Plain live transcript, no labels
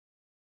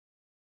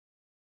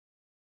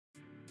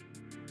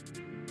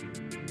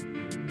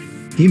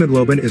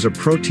Hemoglobin is a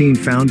protein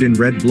found in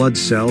red blood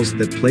cells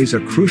that plays a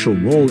crucial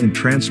role in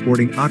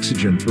transporting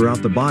oxygen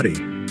throughout the body.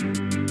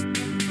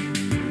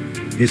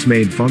 Its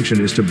main function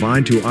is to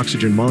bind to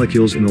oxygen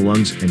molecules in the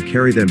lungs and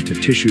carry them to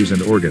tissues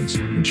and organs,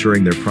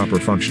 ensuring their proper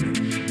functioning.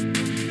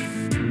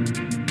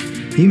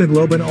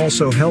 Hemoglobin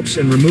also helps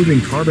in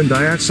removing carbon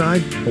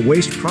dioxide, a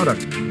waste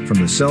product, from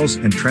the cells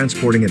and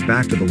transporting it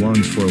back to the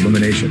lungs for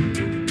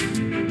elimination.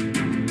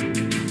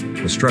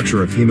 The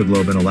structure of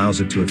hemoglobin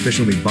allows it to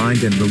efficiently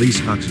bind and release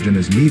oxygen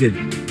as needed,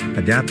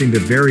 adapting to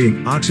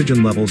varying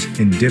oxygen levels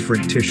in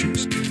different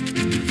tissues.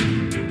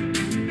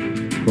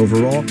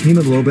 Overall,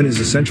 hemoglobin is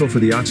essential for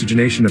the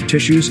oxygenation of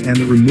tissues and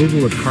the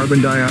removal of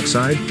carbon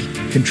dioxide,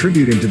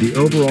 contributing to the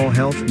overall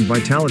health and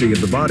vitality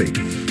of the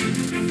body.